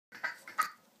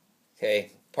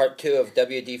Okay, part 2 of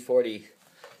WD-40,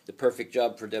 the perfect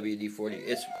job for WD-40.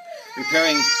 It's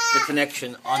repairing the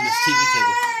connection on this TV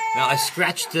cable. Now I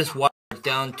scratched this wire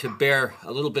down to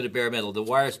a little bit of bare metal. The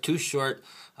wire is too short.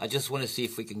 I just want to see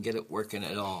if we can get it working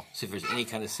at all, see if there's any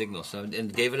kind of signal. So,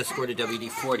 and gave it a score to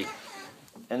WD-40.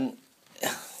 And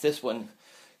this one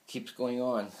keeps going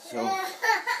on. So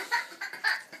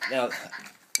now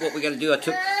what we got to do, I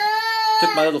took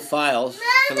my little files,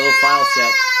 a little file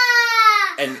set,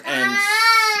 and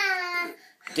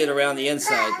did around the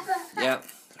inside. Yeah,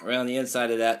 around the inside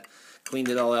of that. Cleaned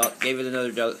it all out. Gave it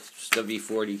another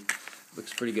WD-40.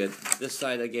 Looks pretty good. This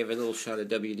side I gave it a little shot of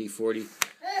WD-40.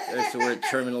 There's the word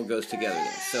terminal goes together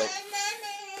there. So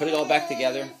put it all back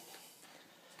together,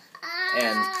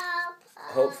 and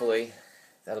hopefully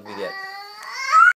that'll be it.